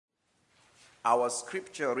Our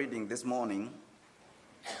scripture reading this morning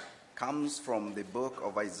comes from the book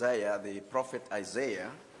of Isaiah, the prophet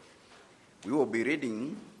Isaiah. We will be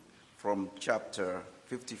reading from chapter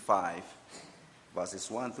 55,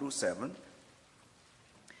 verses 1 through 7.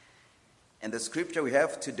 And the scripture we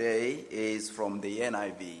have today is from the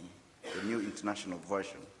NIV, the New International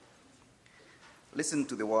Version. Listen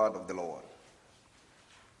to the word of the Lord.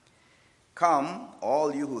 Come,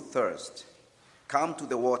 all you who thirst, come to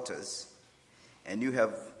the waters, and you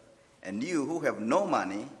who have no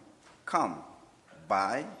money, come,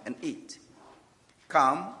 buy and eat.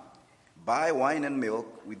 Come, buy wine and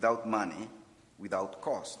milk without money, without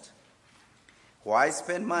cost. Why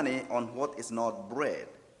spend money on what is not bread,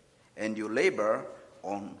 and you labor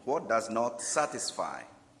on what does not satisfy?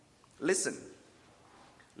 Listen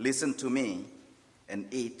to me,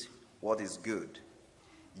 and eat what is good.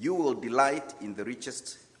 You will delight in the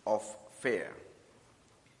richest of fare.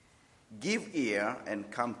 Give ear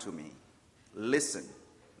and come to me. Listen,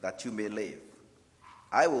 that you may live.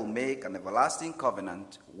 I will make an everlasting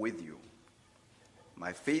covenant with you.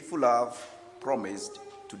 My faithful love promised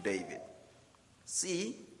to David.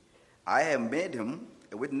 See, I have made him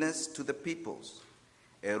a witness to the peoples,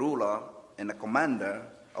 a ruler and a commander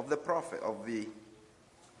of the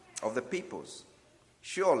peoples.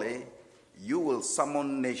 Surely you will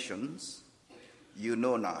summon nations you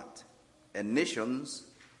know not, and nations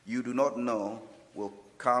you do not know will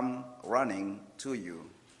come running to you.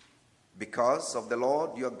 Because of the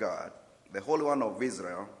Lord your God, the Holy One of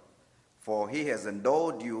Israel, for he has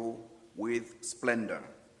endowed you with splendor.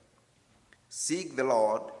 Seek the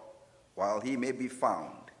Lord while he may be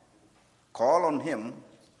found. Call on him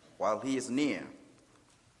while he is near.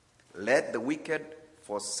 Let the wicked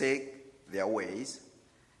forsake their ways,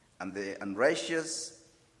 and the unrighteous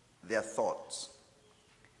their thoughts.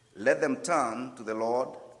 Let them turn to the Lord,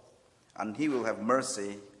 and he will have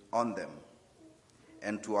mercy on them,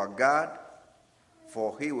 and to our God,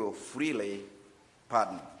 for he will freely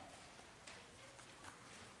pardon.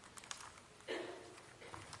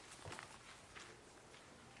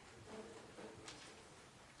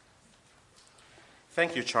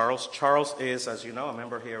 Thank you, Charles. Charles is, as you know, a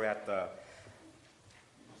member here at the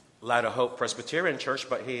Light of Hope Presbyterian Church,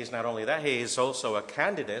 but he is not only that, he is also a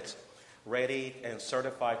candidate ready and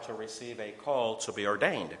certified to receive a call to be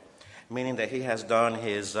ordained, meaning that he has done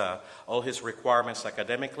all his requirements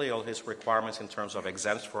academically, all his requirements in terms of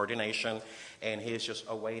exams for ordination, and he is just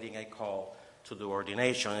awaiting a call to do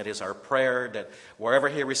ordination. It is our prayer that wherever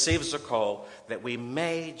he receives a call, that we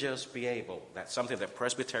may just be able, that's something that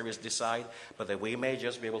presbyterians decide, but that we may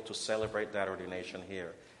just be able to celebrate that ordination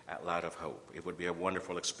here at Light of Hope. It would be a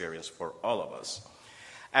wonderful experience for all of us.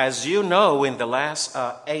 As you know, in the last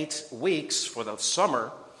 8 weeks for the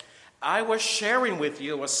summer, I was sharing with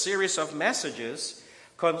you a series of messages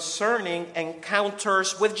concerning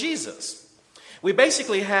encounters with Jesus. We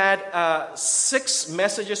basically had 6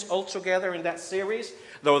 messages altogether in that series,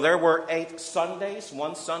 though there were 8 Sundays.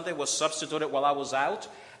 One Sunday was substituted while I was out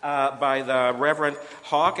by the Reverend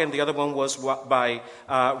Hawk, and the other one was by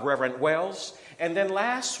Reverend Wells. And then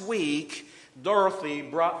last week, Dorothy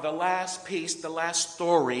brought the last piece, the last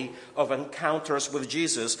story of encounters with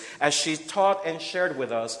Jesus, as she taught and shared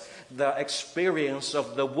with us the experience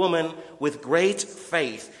of the woman with great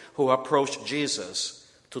faith who approached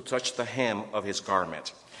Jesus to touch the hem of his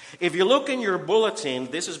garment. If you look in your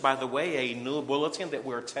bulletin, this is, by the way, a new bulletin that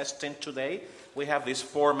we're testing today. We have this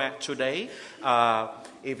format today.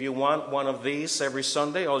 If you want one of these every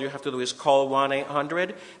Sunday, all you have to do is call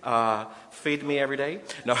 1-800, feed me every day.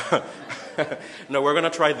 No, no, we're going to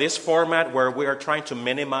try this format where we are trying to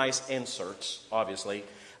minimize inserts, obviously.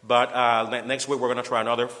 But next week we're going to try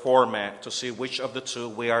another format to see which of the two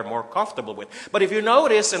we are more comfortable with. But if you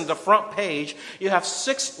notice in the front page, you have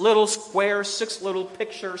 6 little squares, 6 little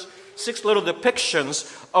pictures, 6 little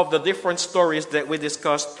depictions of the different stories that we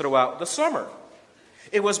discussed throughout the summer.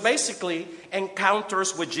 It was basically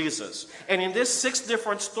encounters with Jesus. And in these 6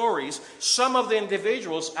 different stories, some of the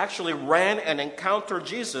individuals actually ran and encountered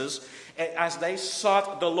Jesus as they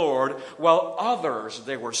sought the Lord, while others,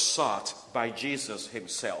 they were sought by Jesus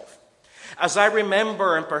himself. As I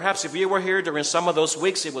remember, and perhaps if you were here during some of those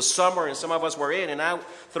weeks, it was summer and some of us were in and out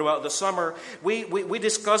throughout the summer, we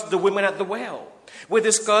discussed the women at the well. We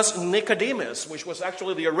discussed Nicodemus, which was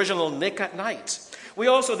actually the original Nick at Night. We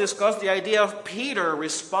also discussed the idea of Peter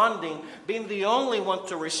responding, being the only one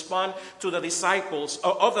to respond to the disciples,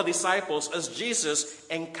 as Jesus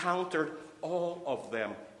encountered all of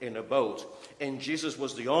them in a boat. And Jesus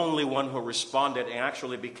was the only one who responded and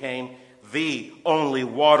actually became the only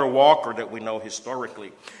water walker that we know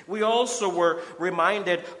historically. We also were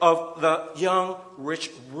reminded of the young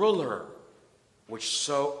rich ruler, which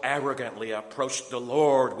so arrogantly approached the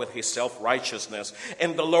Lord with his self-righteousness.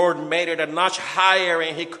 And the Lord made it a notch higher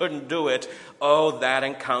and he couldn't do it. Oh, that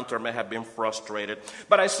encounter may have been frustrated.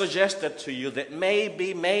 But I suggested to you that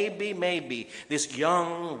maybe this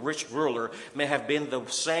young rich ruler may have been the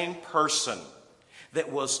same person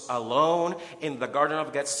that was alone in the Garden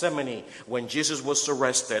of Gethsemane when Jesus was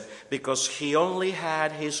arrested, because he only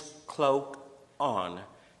had his cloak on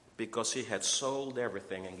because he had sold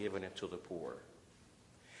everything and given it to the poor.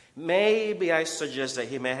 Maybe I suggest that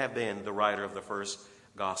he may have been the writer of the first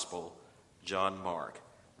gospel, John Mark,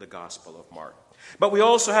 the Gospel of Mark. But we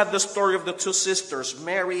also had the story of the two sisters,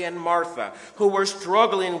 Mary and Martha, who were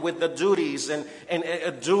struggling with the duties and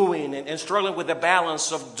doing and struggling with the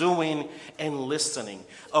balance of doing and listening,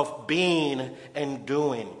 of being and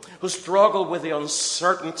doing, who struggled with the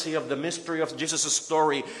uncertainty of the mystery of Jesus'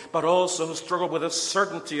 story, but also who struggled with the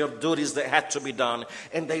certainty of duties that had to be done.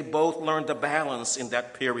 And they both learned the balance in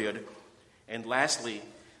that period. And lastly,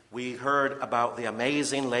 we heard about the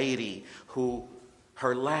amazing lady who,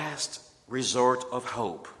 her last resort of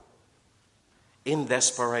hope in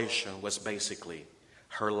desperation was basically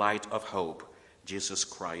her light of hope, Jesus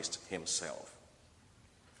Christ himself.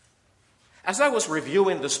 As I was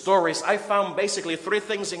reviewing the stories, I found basically three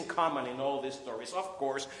things in common in all these stories. Of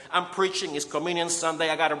course, I'm preaching, it's Communion Sunday,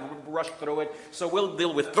 I got to rush through it, so we'll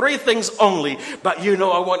deal with three things only. But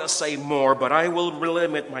I want to say more, but I will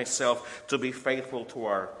limit myself to be faithful to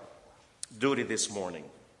our duty this morning.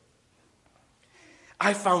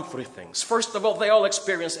 I found three things. First of all, they all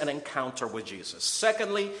experienced an encounter with Jesus.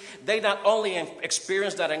 Secondly, they not only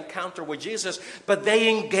experienced that encounter with Jesus, but they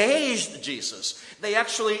engaged Jesus. They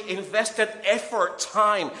actually invested effort,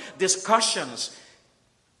 time, discussions,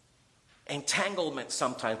 entanglement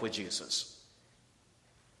sometimes with Jesus.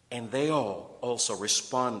 And they all also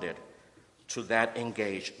responded to that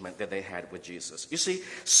engagement that they had with Jesus. You see,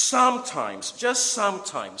 sometimes, just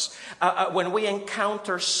sometimes, when we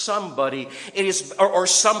encounter somebody, it is or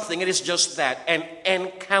something, it is just that, an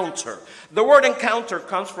encounter. The word encounter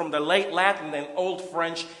comes from the late Latin and Old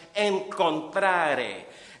French encontrare.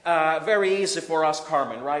 Very easy for us,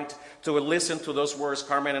 Carmen, right? To listen to those words.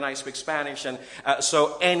 Carmen and I speak Spanish, and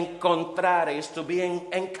so encontrare is to be in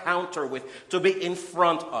encounter with, to be in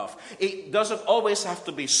front of. It doesn't always have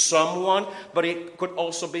to be someone, but it could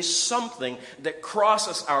also be something that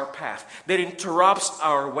crosses our path, that interrupts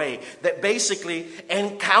our way, that basically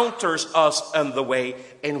encounters us on the way,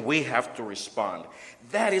 and we have to respond.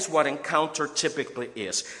 That is what encounter typically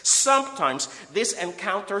is. Sometimes these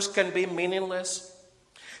encounters can be meaningless.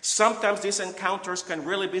 Sometimes these encounters can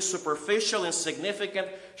really be superficial, insignificant,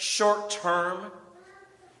 short-term.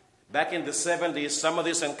 Back in the 70s, some of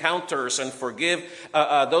these encounters, and forgive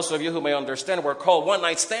those of you who may understand, were called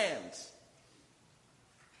one-night stands.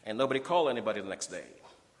 And nobody called anybody the next day.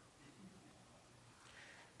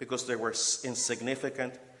 Because they were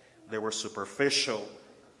insignificant, they were superficial,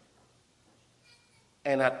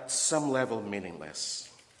 and at some level meaningless.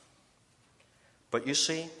 But you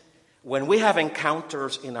see, when we have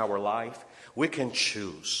encounters in our life, we can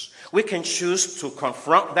choose. We can choose to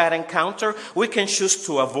confront that encounter. We can choose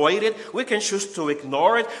to avoid it. We can choose to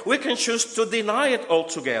ignore it. We can choose to deny it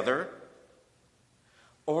altogether.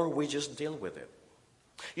 Or we just deal with it.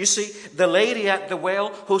 You see, the lady at the well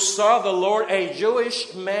who saw the Lord, a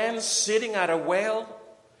Jewish man sitting at a well,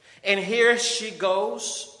 and here she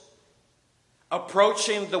goes,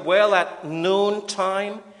 approaching the well at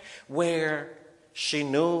noontime, where she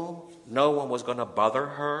knew no one was going to bother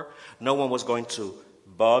her. No one was going to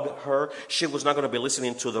bug her. She was not going to be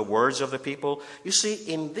listening to the words of the people. You see,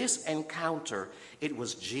 in this encounter, it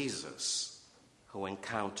was Jesus who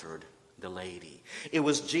encountered the lady. It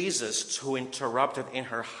was Jesus who interrupted in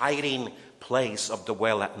her hiding place of the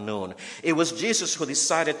well at noon. It was Jesus who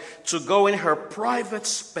decided to go in her private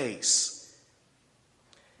space.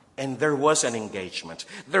 And there was an engagement.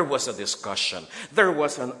 There was a discussion. There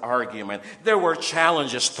was an argument. There were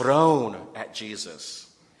challenges thrown at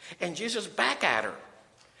Jesus. And Jesus back at her.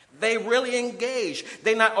 They really engaged.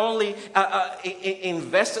 They not only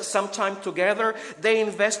invested some time together, they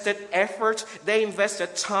invested effort, they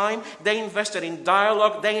invested time, they invested in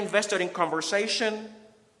dialogue, they invested in conversation.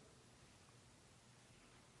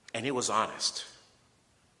 And it was honest.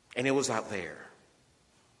 And it was out there.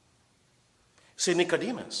 See,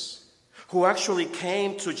 Nicodemus, who actually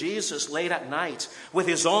came to Jesus late at night with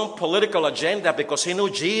his own political agenda because he knew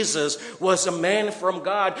Jesus was a man from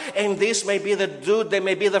God, and this may be the dude that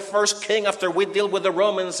may be the first king after we deal with the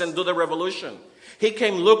Romans and do the revolution. He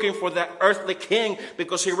came looking for that earthly king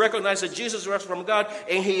because he recognized that Jesus was from God,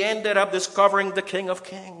 and he ended up discovering the King of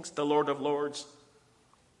Kings, the Lord of Lords.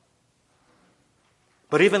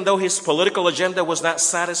 But even though his political agenda was not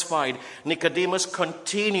satisfied, Nicodemus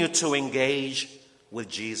continued to engage with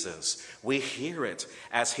Jesus. We hear it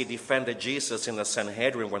as he defended Jesus in the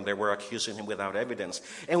Sanhedrin when they were accusing him without evidence.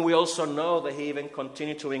 And we also know that he even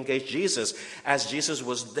continued to engage Jesus as Jesus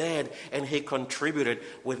was dead, and he contributed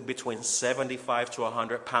with between 75 to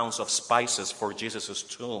 100 pounds of spices for Jesus'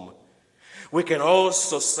 tomb. We can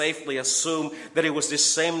also safely assume that it was this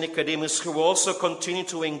same Nicodemus who also continued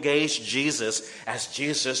to engage Jesus as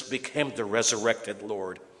Jesus became the resurrected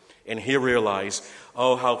Lord. And he realized,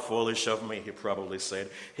 oh, how foolish of me, he probably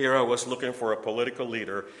said. Here I was looking for a political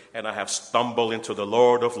leader, and I have stumbled into the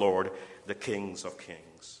Lord of Lords, the King of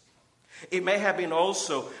Kings. It may have been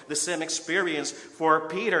also the same experience for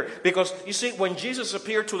Peter, because you see, when Jesus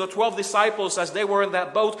appeared to the 12 disciples as they were in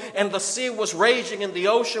that boat and the sea was raging and the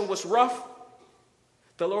ocean was rough,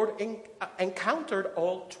 the Lord encountered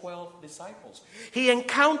all 12 disciples. He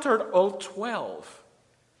encountered all 12,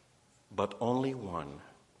 but only one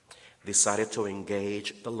decided to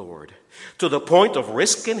engage the Lord to the point of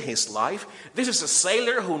risking his life. This is a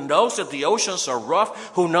sailor who knows that the oceans are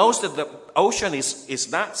rough, who knows that the ocean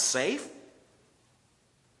is not safe.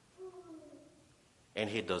 And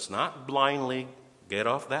he does not blindly get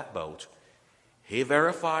off that boat. He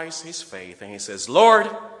verifies his faith and he says, Lord,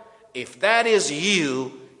 if that is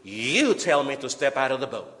you, you tell me to step out of the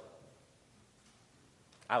boat.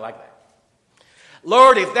 I like that.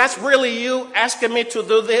 Lord, if that's really you asking me to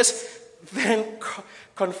do this, then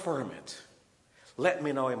confirm it. Let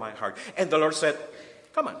me know in my heart. And the Lord said,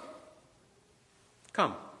 come on.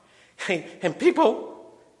 Come. And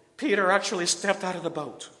Peter actually stepped out of the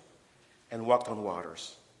boat and walked on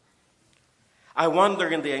waters. I wonder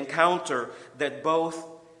in the encounter that both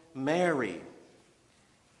Mary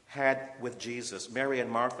had with Jesus, Mary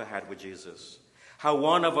and Martha had with Jesus, how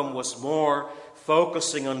one of them was more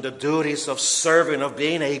focusing on the duties of serving, of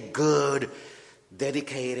being a good,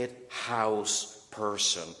 dedicated house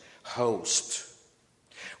person, host.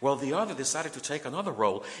 Well, the other decided to take another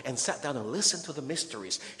role and sat down and listen to the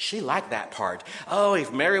mysteries. She liked that part. Oh,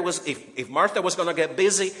 if Martha was going to get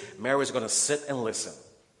busy, Mary was going to sit and listen.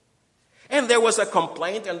 And there was a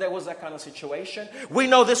complaint, and there was that kind of situation. We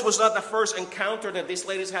know this was not the first encounter that these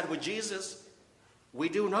ladies had with Jesus. We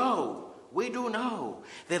do know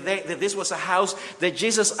that this was a house that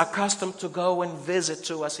Jesus accustomed to go and visit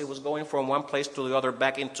to as he was going from one place to the other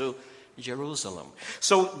back into Jerusalem.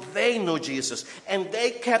 So they knew Jesus, and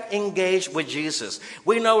they kept engaged with Jesus.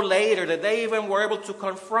 We know later that they even were able to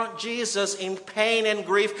confront Jesus in pain and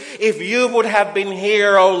grief. If you would have been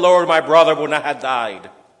here, oh Lord, my brother would not have died.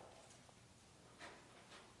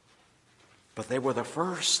 But they were the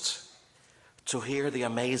first to hear the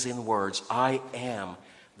amazing words, I am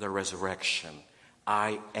the resurrection.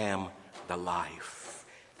 I am the life.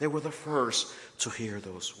 They were the first to hear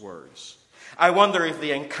those words. I wonder if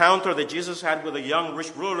the encounter that Jesus had with a young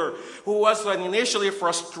rich ruler, who was an initially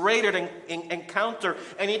frustrated encounter,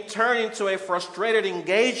 and it turned into a frustrated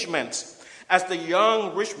engagement, as the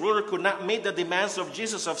young rich ruler could not meet the demands of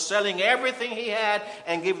Jesus of selling everything he had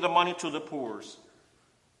and give the money to the poor.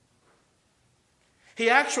 He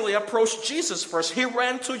actually approached Jesus first. He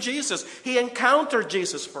ran to Jesus. He encountered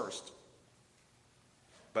Jesus first.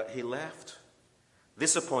 But he left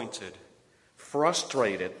disappointed,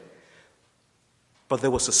 frustrated. But there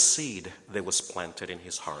was a seed that was planted in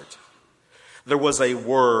his heart. There was a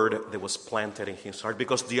word that was planted in his heart.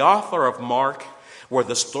 Because the author of Mark, where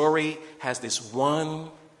the story has this one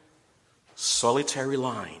solitary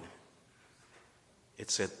line, it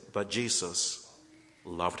said, but Jesus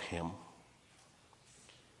loved him.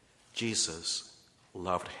 Jesus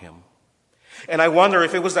loved him. And I wonder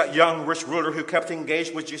if it was that young rich ruler who kept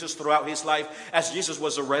engaged with Jesus throughout his life, as Jesus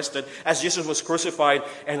was arrested, as Jesus was crucified,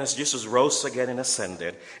 and as Jesus rose again and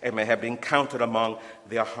ascended, and may have been counted among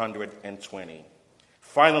the 120.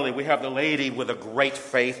 Finally, we have the lady with a great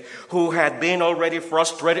faith who had been already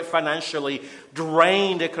frustrated financially,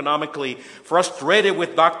 drained economically, frustrated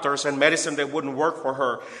with doctors and medicine that wouldn't work for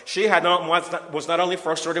her. She was not only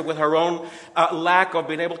frustrated with her own lack of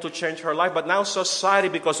being able to change her life, but now society,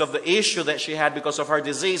 because of the issue that she had because of her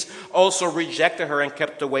disease, also rejected her and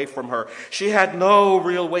kept away from her. She had no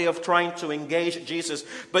real way of trying to engage Jesus.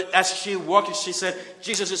 But as she walked, she said,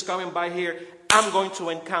 Jesus is coming by here. I'm going to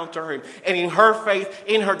encounter him. And in her faith,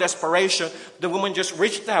 in her desperation, the woman just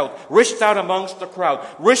reached out amongst the crowd,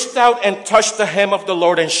 reached out and touched the hem of the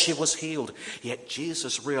Lord, and she was healed. Yet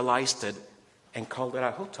Jesus realized it and called it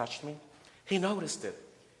out. Who touched me? He noticed it.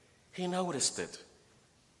 He noticed it.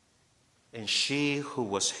 And she who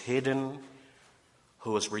was hidden,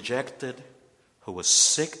 who was rejected, who was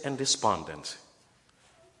sick and despondent,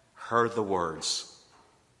 heard the words,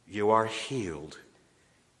 "You are healed,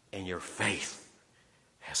 and your faith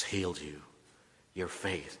has healed you." Your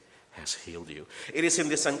faith has healed you. It is in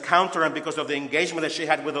this encounter, and because of the engagement that she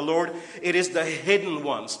had with the Lord, it is the hidden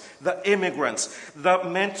ones, the immigrants, the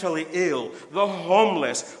mentally ill, the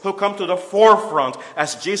homeless who come to the forefront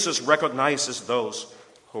as Jesus recognizes those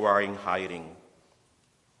who are in hiding,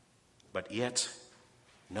 but yet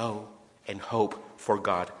know and hope for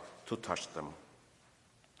God to touch them.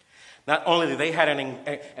 Not only did they have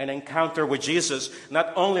an encounter with Jesus,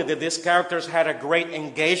 not only did these characters had a great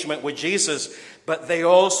engagement with Jesus, but they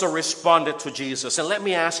also responded to Jesus. And let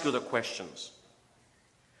me ask you the questions.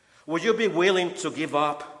 Would you be willing to give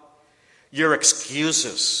up your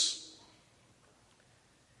excuses?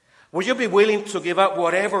 Would you be willing to give up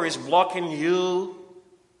whatever is blocking you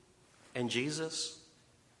and Jesus?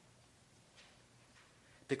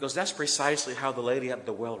 Because that's precisely how the lady at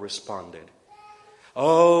the well responded.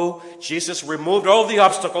 Oh, Jesus removed all the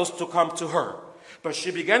obstacles to come to her. But she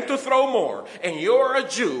began to throw more. And you're a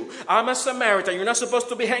Jew. I'm a Samaritan. You're not supposed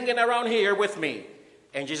to be hanging around here with me.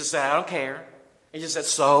 And Jesus said, "I don't care." And Jesus said,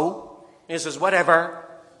 "So?" And he says, "Whatever.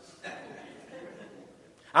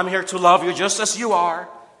 I'm here to love you just as you are.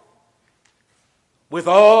 With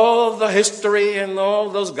all the history and all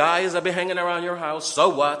those guys that be hanging around your house, so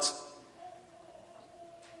what?"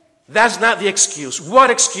 That's not the excuse. What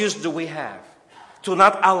excuse do we have to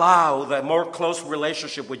not allow the more close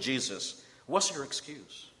relationship with Jesus? What's your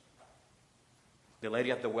excuse? The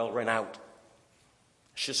lady at the well ran out.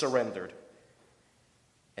 She surrendered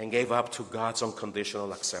and gave up to God's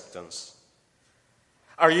unconditional acceptance.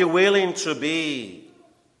 Are you willing to be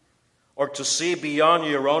or to see beyond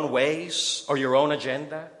your own ways or your own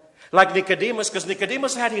agenda? Like Nicodemus, because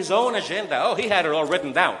Nicodemus had his own agenda. Oh, he had it all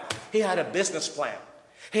written down. He had a business plan.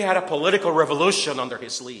 He had a political revolution under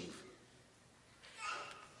his sleeve.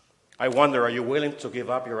 I wonder, are you willing to give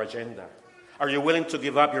up your agenda? Are you willing to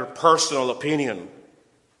give up your personal opinion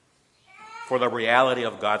for the reality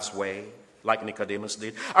of God's way, like Nicodemus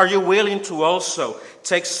did? Are you willing to also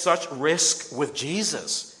take such risk with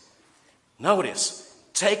Jesus? Notice,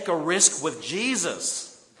 take a risk with Jesus.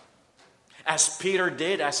 As Peter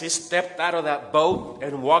did, as he stepped out of that boat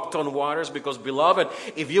and walked on waters. Because, beloved,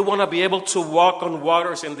 if you want to be able to walk on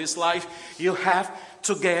waters in this life, you have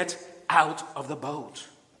to get out of the boat.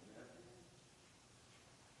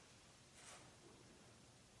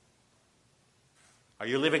 Are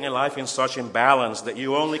you living a life in such imbalance that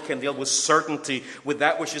you only can deal with certainty, with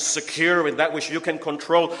that which is secure, with that which you can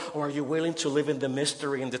control? Or are you willing to live in the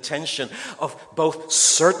mystery and the tension of both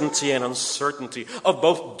certainty and uncertainty, of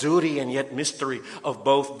both duty and yet mystery, of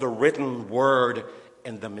both the written word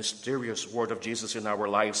and the mysterious word of Jesus in our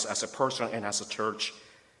lives as a person and as a church,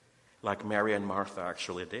 like Mary and Martha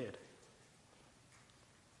actually did?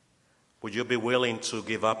 Would you be willing to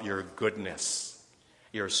give up your goodness,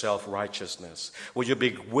 your self-righteousness? Would you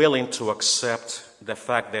be willing to accept the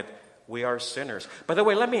fact that we are sinners? By the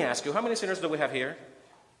way, let me ask you, how many sinners do we have here?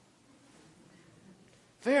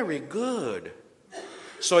 Very good.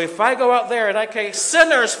 So if I go out there and I say,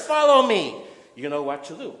 "Sinners, follow me," you know what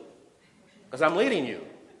to do, because I'm leading you.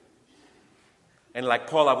 And like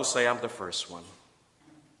Paul, I would say, I'm the first one.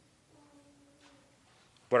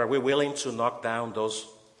 But are we willing to knock down those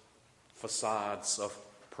facades of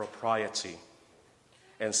propriety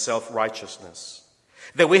and self-righteousness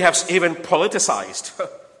that we have even politicized?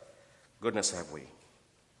 Goodness, have we?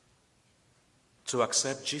 To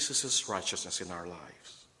accept Jesus' righteousness in our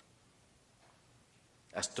lives,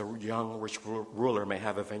 as the young rich ruler may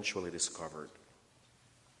have eventually discovered.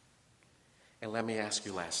 And let me ask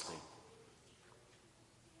you lastly,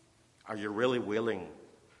 are you really willing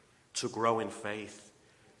to grow in faith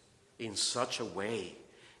in such a way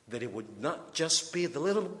that it would not just be the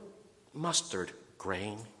little mustard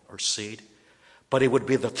grain or seed, but it would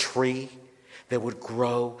be the tree that would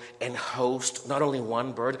grow and host not only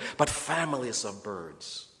one bird, but families of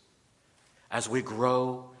birds, as we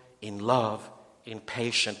grow in love, in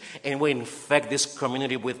patience, and we infect this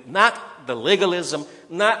community with not the legalism,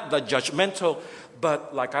 not the judgmental,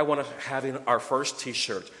 but like I want to have in our first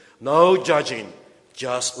t-shirt, no judging,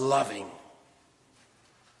 just loving.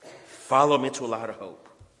 Follow me to Light of Hope.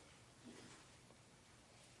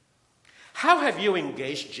 How have you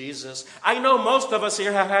engaged Jesus? I know most of us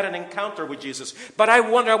here have had an encounter with Jesus, but I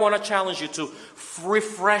want to challenge you to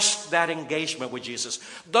refresh that engagement with Jesus.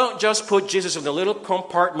 Don't just put Jesus in the little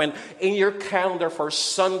compartment in your calendar for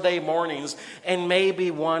Sunday mornings and maybe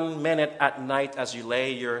 1 minute at night as you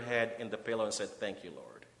lay your head in the pillow and say, "Thank you,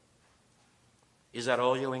 Lord." Is that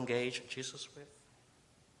all you engage Jesus with?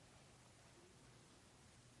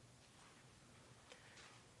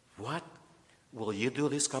 What will you do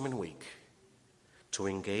this coming week to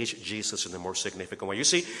engage Jesus in a more significant way? You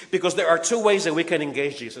see, because there are two ways that we can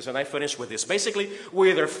engage Jesus, and I finish with this. Basically,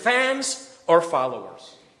 we're either fans or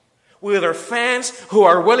followers. We're either fans who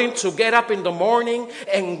are willing to get up in the morning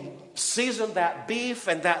and season that beef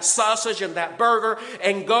and that sausage and that burger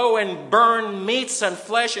and go and burn meats and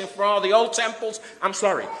flesh in front of the old temples.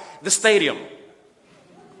 The stadium.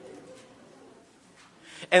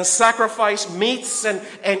 And sacrifice meats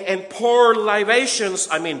and pour libations,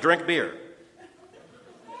 drink beer,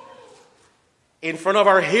 in front of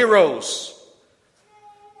our heroes.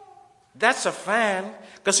 That's a fan.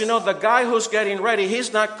 Because the guy who's getting ready,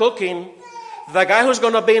 he's not cooking. The guy who's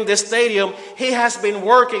going to be in the stadium, he has been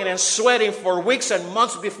working and sweating for weeks and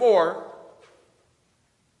months before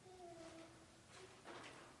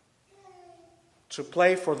to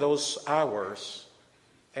play for those hours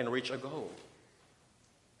and reach a goal.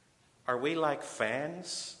 Are we like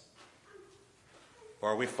fans?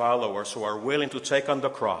 Or are we followers who are willing to take on the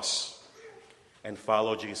cross and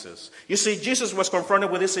follow Jesus? You see, Jesus was confronted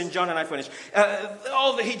with this in John, and I finish.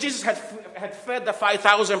 Jesus had fed the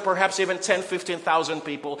 5,000, perhaps even 10, 15,000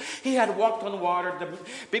 people. He had walked on water. The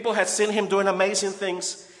people had seen him doing amazing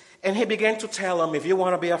things. And he began to tell them, if you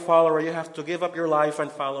want to be a follower, you have to give up your life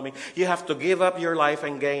and follow me. You have to give up your life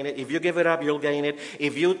and gain it. If you give it up, you'll gain it.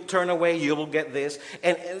 If you turn away, you will get this.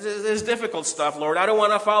 And it's difficult stuff, Lord. I don't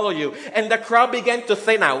want to follow you. And the crowd began to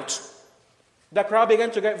thin out. The crowd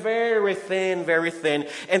began to get very thin, very thin.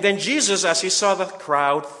 And then Jesus, as he saw the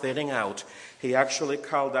crowd thinning out, he actually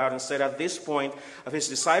called out and said, at this point, of his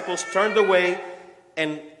disciples turned away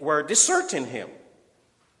and were deserting him.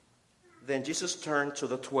 Then Jesus turned to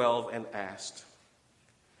the 12 and asked,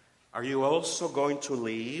 are you also going to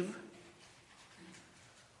leave?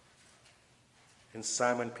 And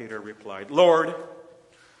Simon Peter replied, Lord,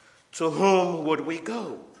 to whom would we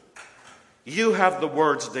go? You have the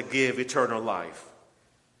words that give eternal life.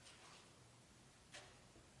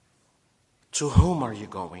 To whom are you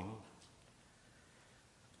going?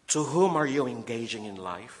 To whom are you engaging in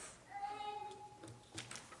life?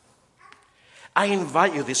 I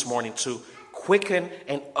invite you this morning to quicken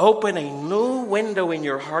and open a new window in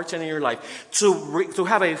your heart and in your life, to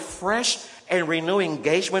have a fresh and renewed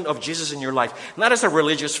engagement of Jesus in your life, not as a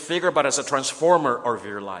religious figure, but as a transformer of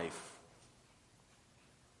your life.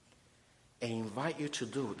 I invite you to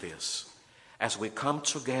do this as we come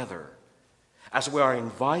together, as we are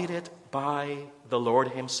invited by the Lord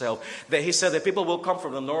himself. That he said that people will come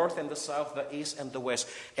from the north and the south, the east and the west,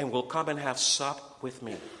 and will come and have sup with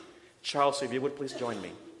me. Charles, if you would please join me.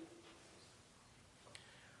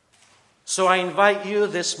 So I invite you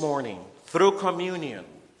this morning, through communion,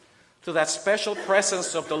 to that special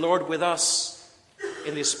presence of the Lord with us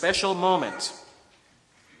in this special moment,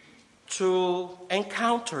 to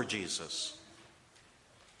encounter Jesus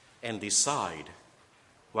and decide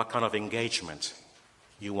what kind of engagement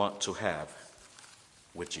you want to have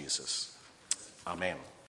with Jesus. Amen.